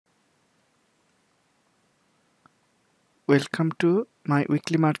Welcome to my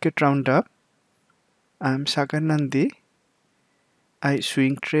weekly market roundup. I'm Sagar Nandi. I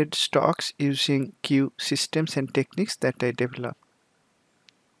swing trade stocks using Q systems and techniques that I develop.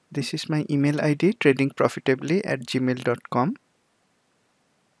 This is my email ID tradingprofitably@gmail.com.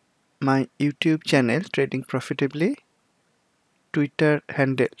 My YouTube channel Trading Profitably, Twitter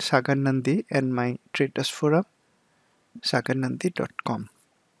handle Sagar Nandi, and my traders forum sagarnandi.com.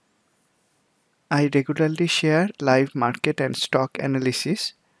 I regularly share live market and stock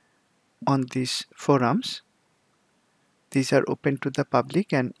analysis on these forums. These are open to the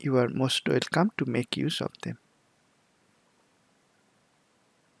public and you are most welcome to make use of them.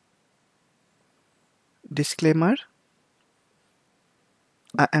 Disclaimer: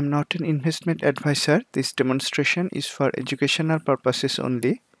 I am not an investment advisor. This demonstration is for educational purposes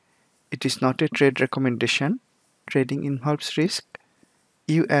only. It is not a trade recommendation. Trading involves risk.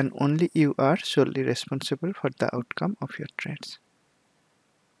 You and only you are solely responsible for the outcome of your trades.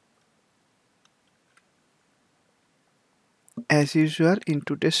 As usual, in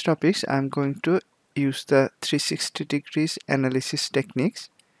today's topics, I am going to use the 360 degrees analysis techniques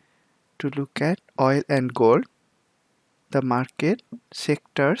to look at oil and gold, the market,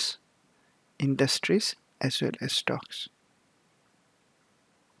 sectors, industries, as well as stocks.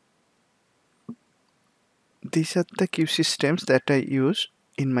 These are the Q systems that I use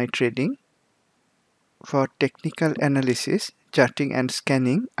in my trading. For technical analysis, charting and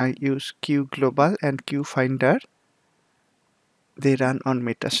scanning, I use Q Global and Q Finder. They run on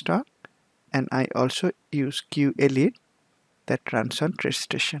Metastock, and I also use Q Elite that runs on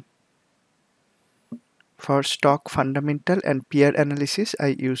TradeStation. For stock fundamental and peer analysis,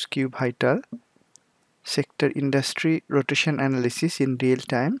 I use Q Vital. Sector industry rotation analysis in real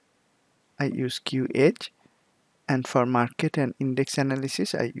time, I use Q Edge. And for market and index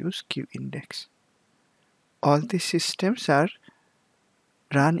analysis, I use Q Index. All these systems are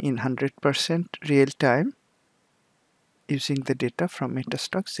run in 100% real time using the data from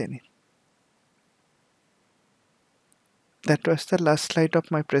Metastock Zenith. That was the last slide of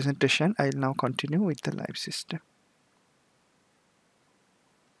my presentation. I'll now continue with the live system.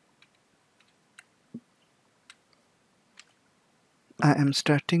 I am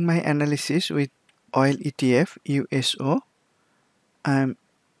starting my analysis with oil ETF USO. I am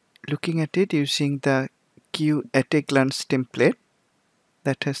looking at it using the Q at a glance template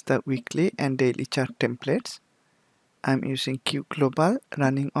that has the weekly and daily chart templates. I'm using Q Global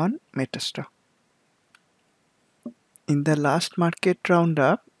running on Metastock. In the last market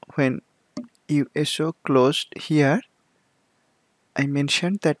roundup, when USO closed here, I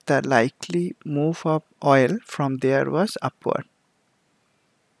mentioned that the likely move of oil from there was upward.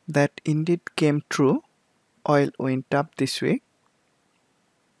 That indeed came true. Oil went up this week.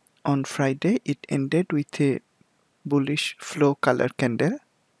 On Friday, it ended with a bullish flow color candle,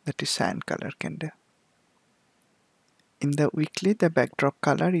 that is cyan color candle. In the weekly, the backdrop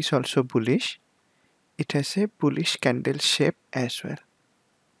color is also bullish. It has a bullish candle shape as well.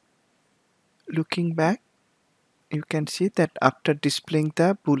 Looking back, you can see that after displaying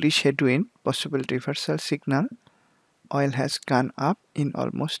the bullish headwind, possible reversal signal, oil has gone up in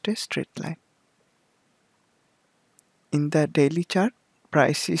almost a straight line. In the daily chart,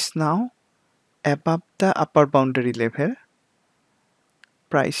 price is now above the upper boundary level.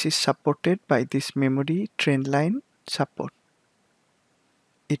 Price is supported by this memory trend line support.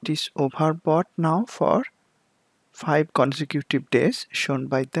 It is overbought now for 5 consecutive days, shown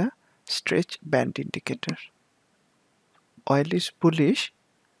by the stretch band indicator. Oil is bullish,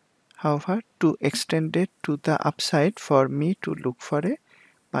 however, to extend it to the upside for me to look for a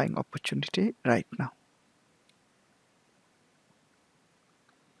buying opportunity right now.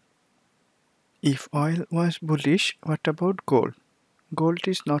 If oil was bullish, what about gold? Gold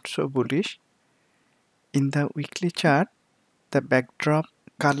is not so bullish. In the weekly chart, the backdrop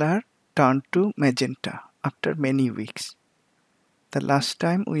color turned to magenta after many weeks. The last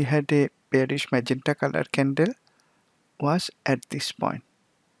time we had a bearish magenta color candle was at this point.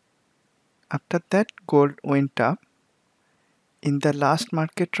 After that, gold went up. In the last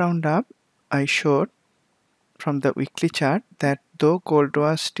market roundup, I showed from the weekly chart that though gold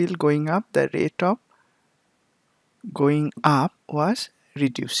was still going up, the rate of going up was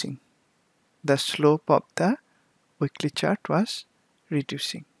reducing. The slope of the weekly chart was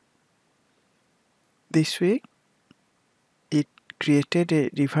reducing. This week, it created a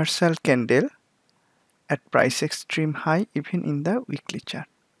reversal candle at price extreme high even in the weekly chart.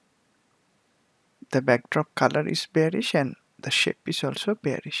 The backdrop color is bearish and the shape is also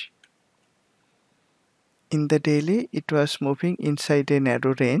bearish. In the daily, it was moving inside a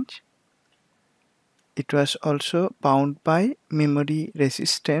narrow range. It was also bound by memory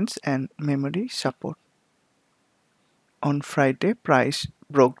resistance and memory support. On Friday, price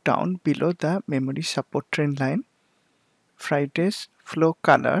broke down below the memory support trend line. Friday's flow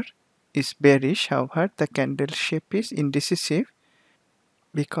color is bearish, however, the candle shape is indecisive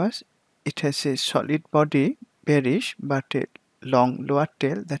because it has a solid body, bearish, but a long lower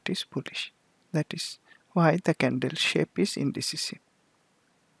tail that is bullish. That is why the candle shape is indecisive.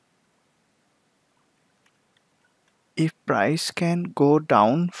 If price can go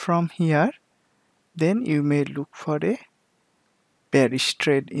down from here, then you may look for a bearish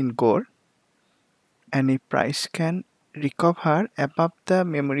trade in gold, and if price can recover above the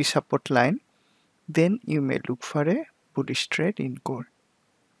memory support line, then you may look for a bullish trade in gold.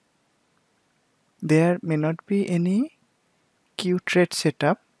 There may not be any Q trade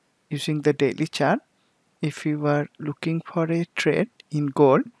setup using the daily chart. If you are looking for a trade in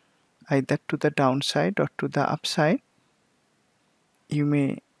gold, either to the downside or to the upside, you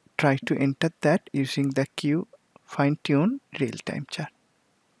may try to enter that using the Q fine-tune real-time chart.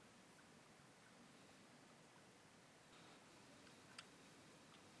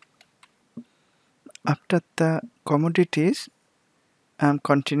 After the commodities, I am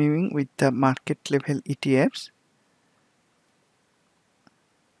continuing with the market level ETFs.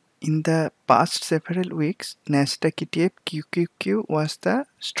 In the past several weeks, Nasdaq ETF QQQ was the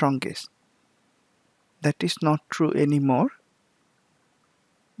strongest. That is not true anymore,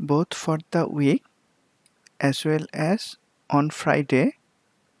 both for the week as well as on Friday.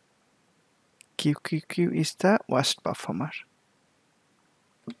 QQQ is the worst performer.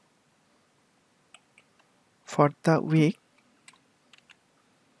 For the week,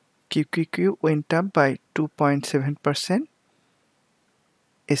 QQQ went up by 2.7%.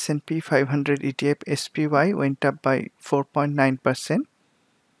 S&P 500 ETF SPY went up by 4.9%.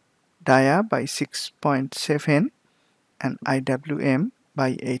 DIA by 6.7% and IWM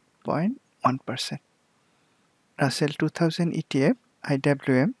by 8.1%. Russell 2000 ETF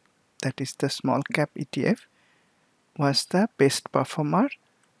IWM, that is the small cap ETF, was the best performer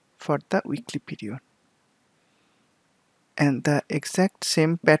for the weekly period. And the exact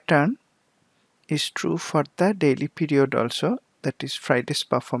same pattern is true for the daily period also, that is Friday's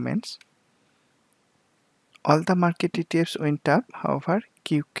performance. All the market ETFs went up, however,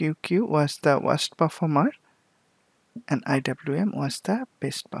 QQQ was the worst performer and IWM was the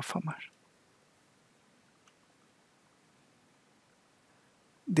best performer.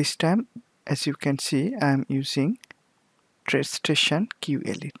 This time, as you can see, I am using TradeStation Q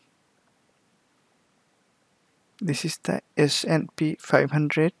Elite. This is the S&P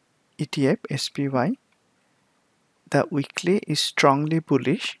 500 ETF SPY. The weekly is strongly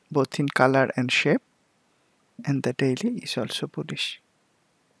bullish both in color and shape, and the daily is also bullish.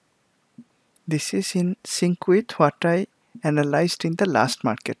 This is in sync with what I analyzed in the last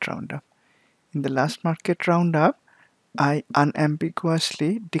market roundup. In the last market roundup, I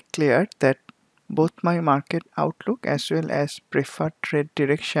unambiguously declared that both my market outlook as well as preferred trade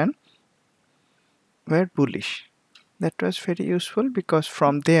direction were bullish. That was very useful because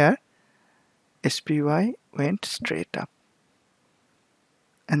from there SPY went straight up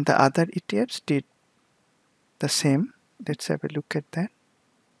and the other ETFs did the same. Let's have a look at that.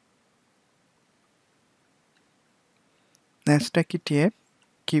 Nasdaq ETF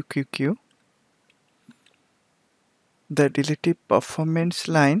QQQ, the relative performance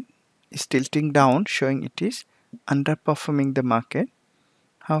line is tilting down, showing it is underperforming the market.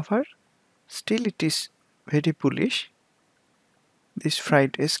 However, still it is very bullish. This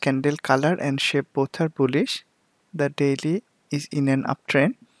Friday's candle color and shape both are bullish. The daily is in an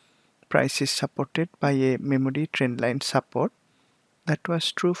uptrend. Price is supported by a memory trendline support. That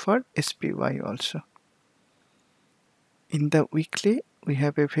was true for SPY also. In the weekly, we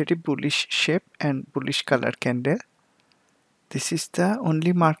have a very bullish shape and bullish color candle. This is the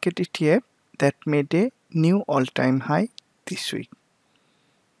only market ETF that made a new all-time high this week.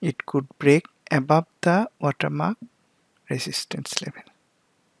 It could break above the watermark resistance level.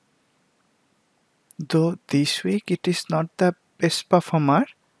 Though this week it is not the best performer,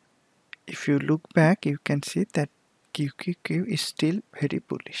 if you look back, you can see that QQQ is still very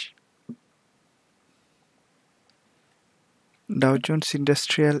bullish. Dow Jones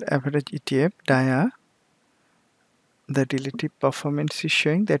Industrial Average ETF DIA, the relative performance is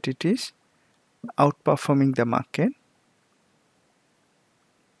showing that it is outperforming the market.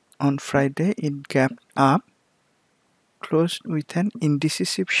 On Friday, it gapped up, closed with an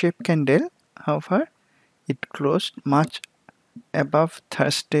indecisive shape candle. However, it closed much above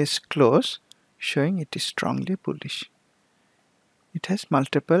Thursday's close, showing it is strongly bullish. It has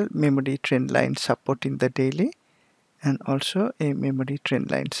multiple memory trend line support in the daily and also a memory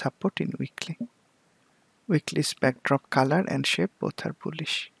trend line support in weekly. Weekly's backdrop color and shape both are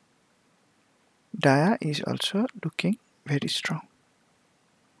bullish. Dia is also looking very strong.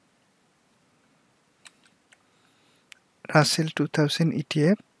 Russell 2000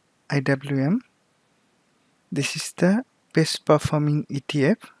 ETF IWM. This is the best performing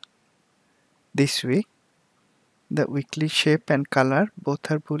ETF this week. The weekly shape and color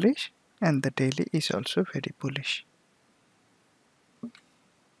both are bullish and the daily is also very bullish.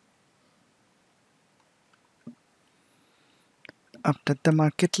 After the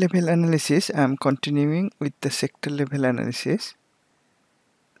market level analysis, I am continuing with the sector level analysis,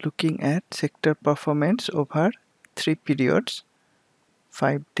 looking at sector performance over 3 periods,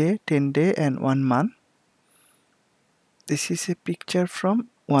 5-day, 10-day and 1 month. This is a picture from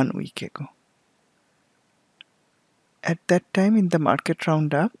 1 week ago. At that time in the market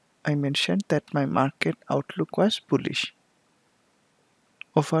roundup, I mentioned that my market outlook was bullish.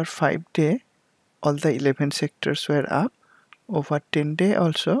 Over 5-day, all the 11 sectors were up. Over 10-day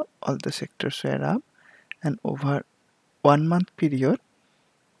also, all the sectors were up. And over 1 month period,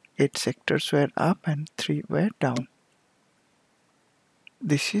 8 sectors were up and 3 were down.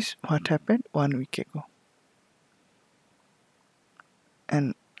 This is what happened 1 week ago.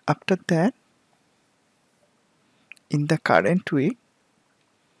 And after that, in the current week,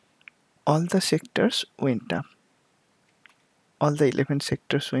 all the sectors went up. All the 11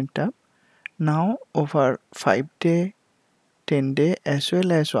 sectors went up. Now over 5-day, 10-day as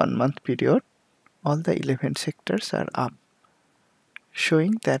well as 1 month period, all the 11 sectors are up,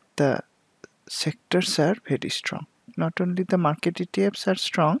 showing that the sectors are very strong. Not only the market ETFs are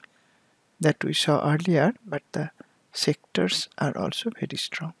strong that we saw earlier, but the sectors are also very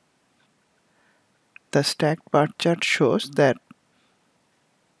strong. The stacked bar chart shows that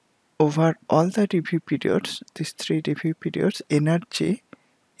over all the review periods, these 3 review periods, energy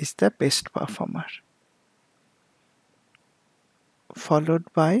is the best performer, followed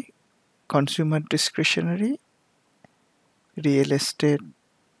by consumer discretionary, real estate,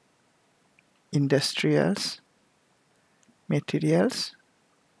 industrials, materials,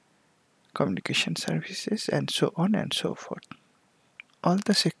 communication services, and so on and so forth. All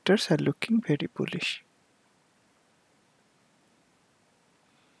the sectors are looking very bullish.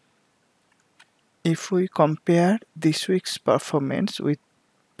 If we compare this week's performance with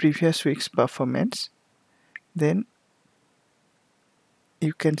previous week's performance, then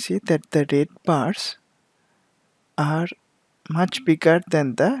you can see that the red bars are much bigger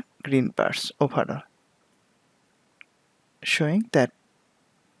than the green bars overall, showing that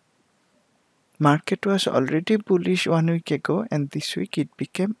market was already bullish 1 week ago and this week it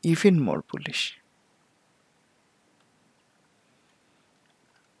became even more bullish.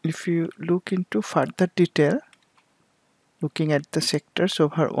 If you look into further detail, looking at the sectors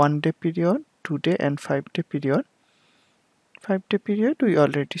over 1-day period, 2-day and 5-day period. 5-day period we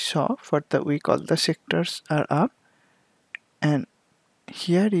already saw. For the week all the sectors are up, and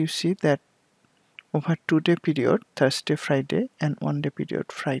here you see that over 2-day period, Thursday, Friday and 1-day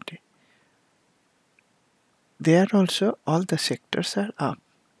period, Friday, there also all the sectors are up.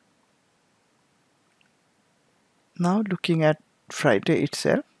 Now looking at Friday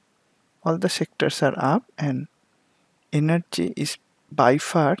itself, all the sectors are up and energy is by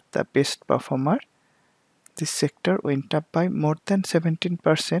far the best performer. This sector went up by more than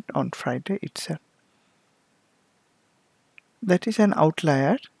 17% on Friday itself. That is an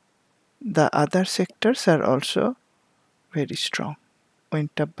outlier. The other sectors are also very strong,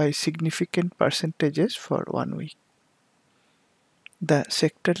 went up by significant percentages for 1 week. The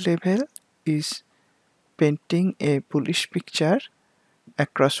sector level is painting a bullish picture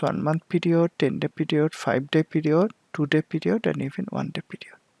across 1 month period, 10-day period, 5-day period, 2-day period and even 1-day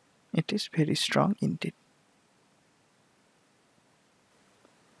period. It is very strong indeed.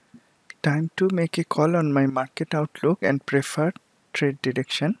 Time to make a call on my market outlook and preferred trade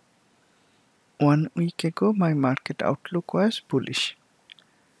direction. 1 week ago my market outlook was bullish.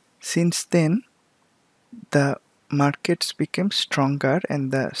 Since then the markets became stronger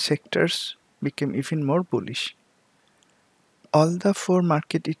and the sectors became even more bullish. All the 4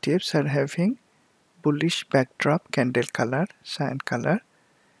 market ETFs are having bullish backdrop candle color, cyan color,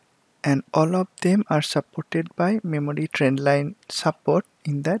 and all of them are supported by memory trendline support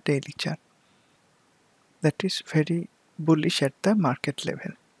in the daily chart. That is very bullish at the market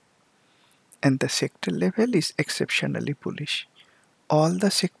level. And the sector level is exceptionally bullish. All the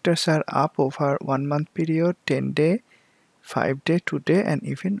sectors are up over 1 month period, 10-day, 5-day, 2-day and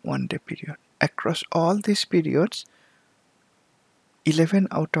even 1-day period. Across all these periods, 11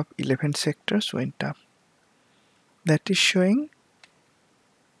 out of 11 sectors went up. That is showing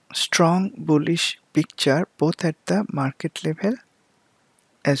strong bullish picture both at the market level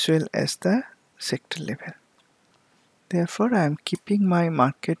as well as the sector level. Therefore, I am keeping my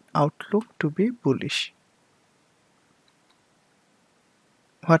market outlook to be bullish.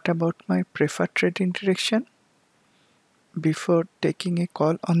 What about my preferred trading direction? Before taking a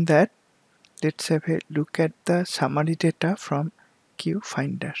call on that, let's have a look at the summary data from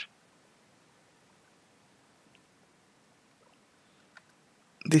QFinder.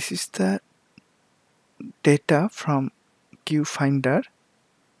 This is the data from QFinder,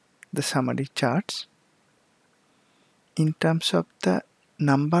 the summary charts. In terms of the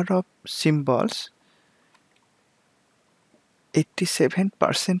number of symbols,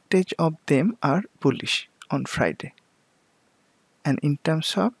 87% of them are bullish on Friday. And in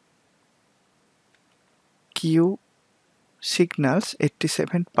terms of Q signals,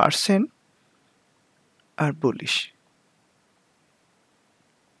 87% are bullish.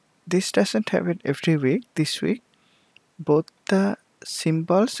 This doesn't happen every week. This week, both the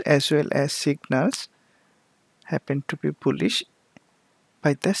symbols as well as signals happen to be bullish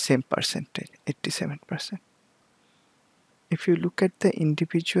by the same percentage, 87%. If you look at the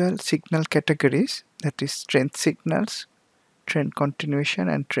individual signal categories, that is trend signals, trend continuation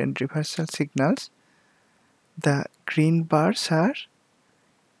and trend reversal signals, the green bars are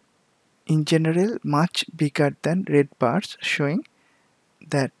in general much bigger than red bars, showing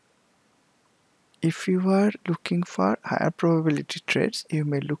that if you are looking for higher probability trades, you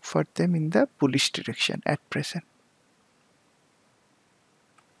may look for them in the bullish direction at present.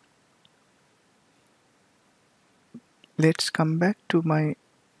 Let's come back to my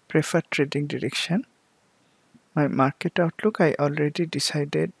preferred trading direction. My market outlook, I already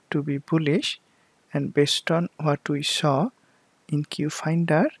decided to be bullish, and based on what we saw in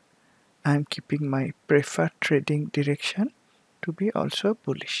QFinder, I am keeping my preferred trading direction to be also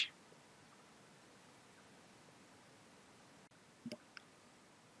bullish.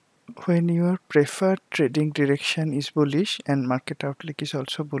 When your preferred trading direction is bullish and market outlook is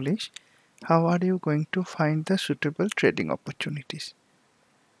also bullish, how are you going to find the suitable trading opportunities?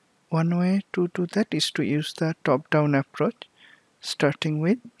 One way to do that is to use the top-down approach, starting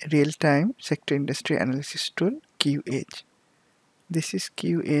with real-time sector industry analysis tool QEdge. This is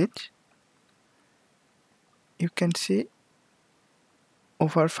QEdge. You can see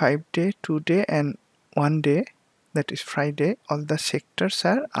over 5 day, 2 day and 1 day, that is Friday, all the sectors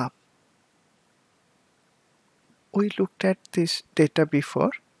are up. We looked at this data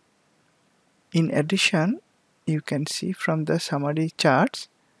before. In addition, you can see from the summary charts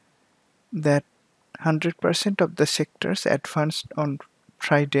that 100% of the sectors advanced on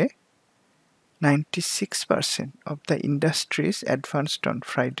Friday, 96% of the industries advanced on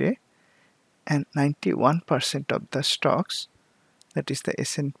Friday, and 91% of the stocks, that is the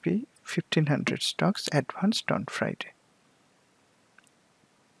S&P 1500 stocks, advanced on Friday.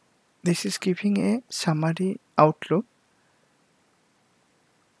 This is giving a summary outlook.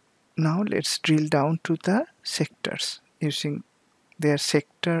 Now let's drill down to the sectors. Using their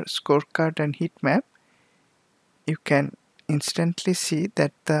sector scorecard and heat map, you can instantly see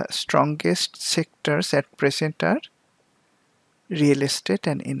that the strongest sectors at present are real estate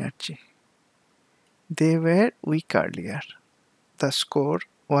and energy. They were weak earlier. The score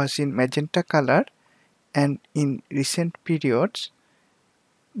was in magenta color, and in recent periods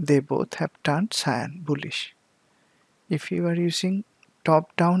they both have turned cyan, bullish. If you are using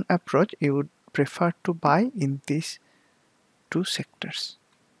top-down approach, you would prefer to buy in these two sectors.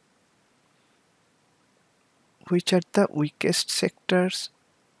 Which are the weakest sectors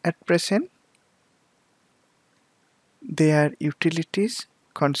at present? They are utilities,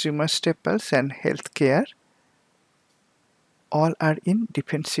 consumer staples and healthcare. All are in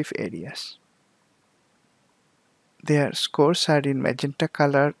defensive areas. Their scores are in magenta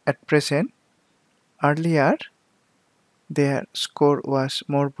color at present. Earlier, their score was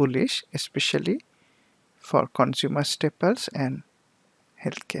more bullish, especially for consumer staples and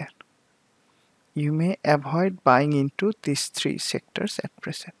healthcare. You may avoid buying into these three sectors at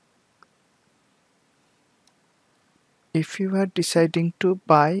present. If you are deciding to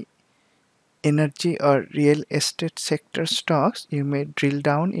buy energy or real estate sector stocks, you may drill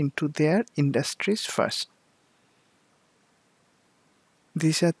down into their industries first.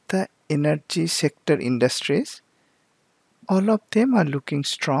 These are the energy sector industries. All of them are looking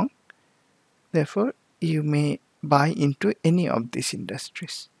strong. Therefore, you may buy into any of these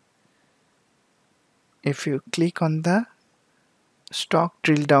industries. If you click on the stock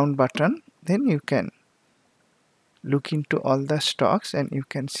drill down button, then you can look into all the stocks and you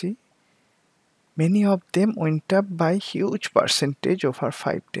can see many of them went up by huge percentage over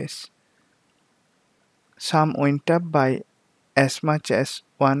 5 days. Some went up by as much as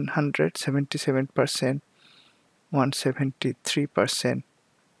 177%, 173%,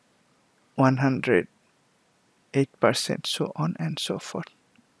 108%, so on and so forth.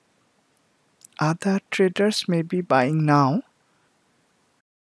 Other traders may be buying now.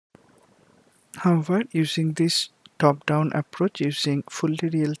 However, using this top-down approach, using fully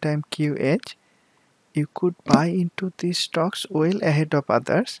real-time QH, you could buy into these stocks well ahead of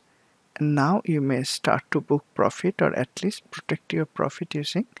others, and now you may start to book profit or at least protect your profit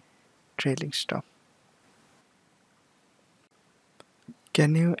using trailing stop.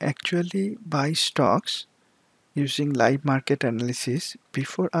 Can you actually buy stocks using live market analysis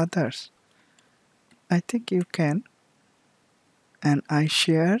before others? I think you can, and I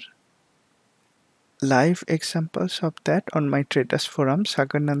share live examples of that on my traders forum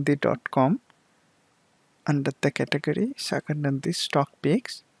sagarnandi.com under the category Sagarnandi Stock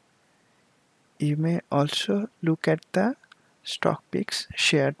Picks. You may also look at the stock picks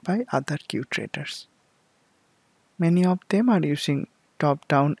shared by other Q traders. Many of them are using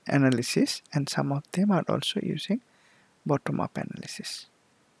top-down analysis and some of them are also using bottom-up analysis.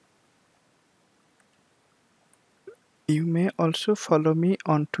 You may also follow me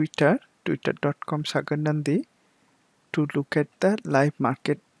on Twitter, twitter.com Sagarnandi, to look at the live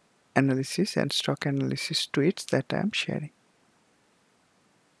market analysis and stock analysis tweets that I am sharing.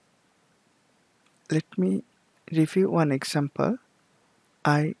 Let me review one example.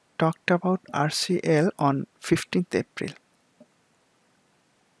 I talked about RCL on 15th April.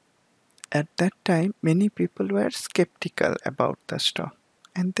 At that time, many people were skeptical about the stock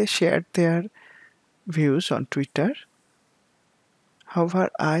and they shared their views on Twitter. However,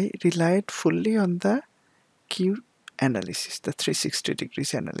 I relied fully on the Q analysis, the 360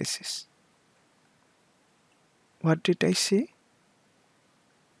 degrees analysis. What did I see?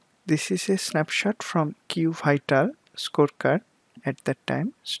 This is a snapshot from Q Vital scorecard at that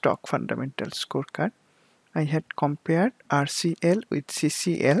time, stock fundamental scorecard. I had compared RCL with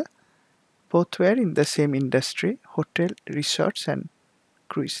CCL. Both were in the same industry, hotel, resorts and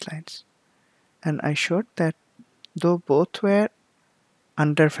cruise lines. And I showed that though both were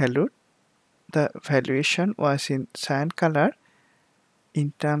undervalued, the valuation was in cyan color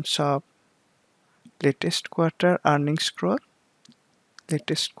in terms of latest quarter earnings growth,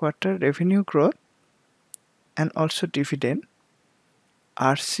 latest quarter revenue growth, and also dividend.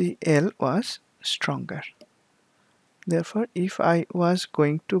 RCL was stronger. Therefore, if I was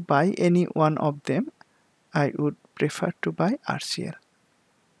going to buy any one of them, I would prefer to buy RCL.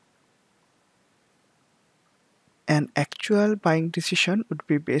 An actual buying decision would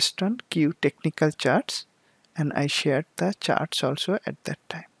be based on Q technical charts, and I shared the charts also at that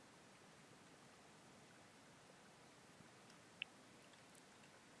time.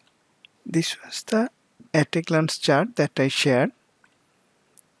 This was the at a glance chart that I shared.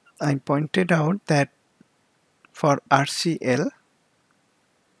 I pointed out that for RCL,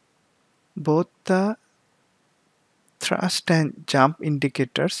 both the thrust and jump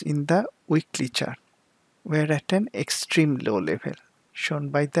indicators in the weekly chart were at an extreme low level, shown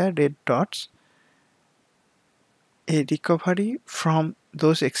by the red dots. A recovery from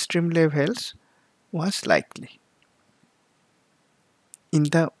those extreme levels was likely. In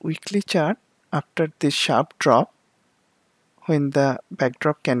the weekly chart, after this sharp drop, when the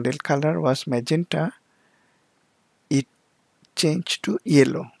backdrop candle color was magenta, it changed to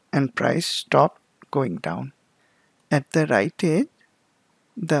yellow and price stopped going down. At the right edge,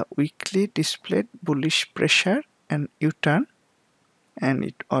 the weekly displayed bullish pressure and U-turn, and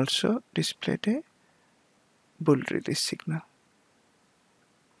it also displayed a bull release signal.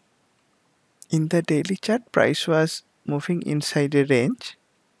 In the daily chart, price was moving inside a range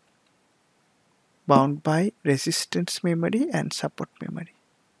bound by resistance memory and support memory.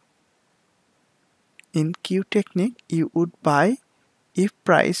 In Q technique, you would buy if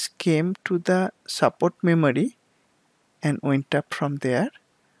price came to the support memory and went up from there,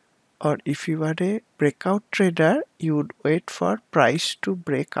 or if you are a breakout trader, you would wait for price to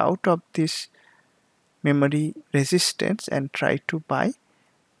break out of this memory resistance and try to buy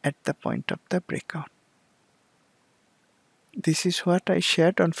at the point of the breakout. This is what I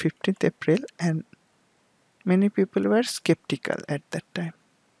shared on 15th April and many people were skeptical at that time.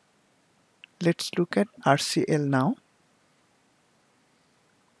 Let's look at RCL now.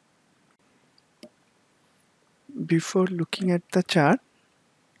 Before looking at the chart,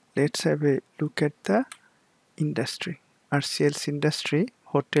 let's have a look at the industry. RCL's industry,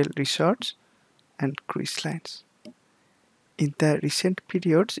 hotel, resorts and cruise lines. In the recent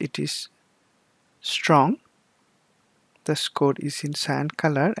periods, it is strong. The score is in cyan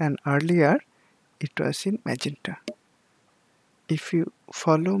color, and earlier it was in magenta. If you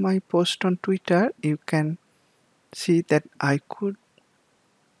follow my post on Twitter, you can see that I could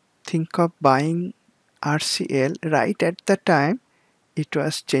think of buying RCL right at the time it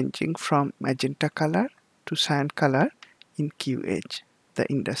was changing from magenta color to cyan color in QH, the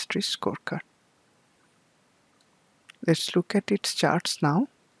industry scorecard. Let's look at its charts now.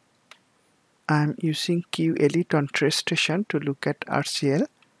 I'm using Q Elite on TradeStation to look at RCL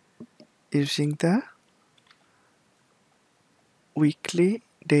using the weekly,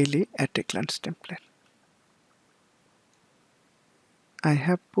 daily at a glance template. I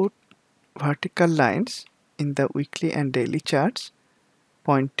have put vertical lines in the weekly and daily charts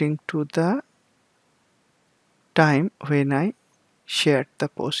pointing to the time when I shared the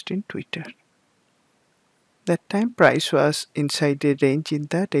post in Twitter. That time price was inside a range in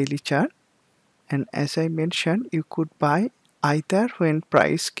the daily chart, and as I mentioned, you could buy either when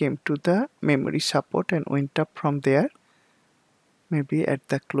price came to the memory support and went up from there, maybe at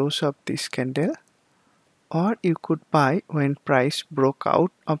the close of this candle, or you could buy when price broke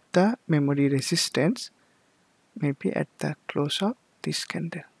out of the memory resistance, maybe at the close of this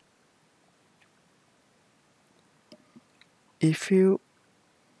candle. If you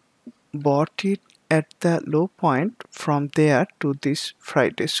bought it at the low point from there to this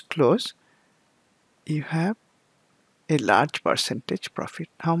Friday's close, you have a large percentage profit.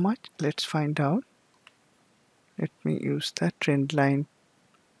 How much? Let's find out. Let me use the trend line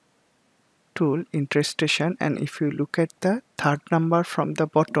tool in TradeStation, and if you look at the third number from the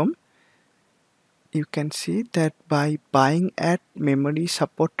bottom, you can see that by buying at memory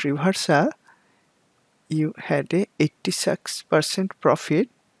support reversal, you had a 86% profit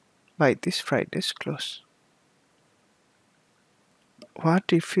by this Friday's close.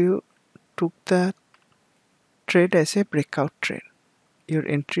 What if you took the trade as a breakout trade? Your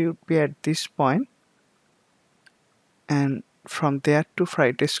entry would be at this point, and from there to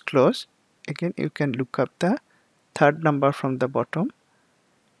Friday's close, again you can look up the third number from the bottom.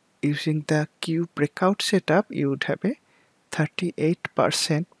 Using the Q breakout setup, you would have a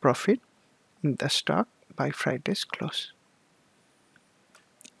 38% profit in the stock by Friday's close.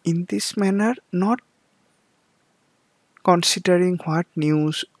 In this manner, not considering what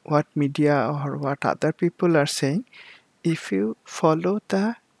news, what media, or what other people are saying, if you follow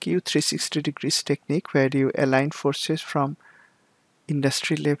the Q360 degrees technique where you align forces from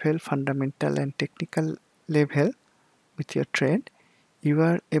industry level, fundamental and technical level with your trade, you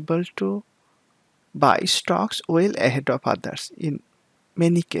are able to buy stocks well ahead of others in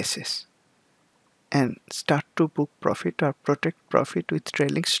many cases and start to book profit or protect profit with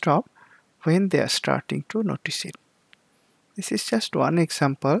trailing stop when they are starting to notice it. This is just one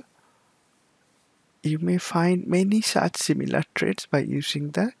example. You may find many such similar trades by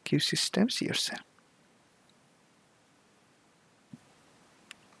using the Q systems yourself.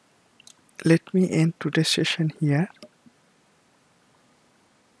 Let me end today's session here.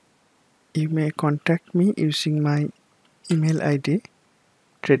 You may contact me using my email ID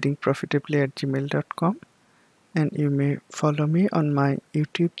tradingprofitably@gmail.com, and you may follow me on my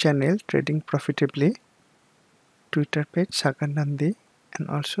YouTube channel Trading Profitably, Twitter page Sagar Nandi, and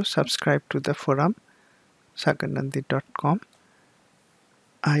also subscribe to the forum sagarnandi.com.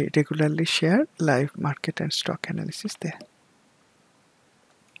 I regularly share live market and stock analysis there.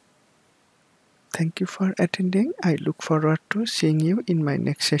 Thank you for attending. I look forward to seeing you in my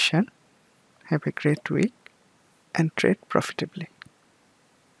next session. Have a great week and trade profitably.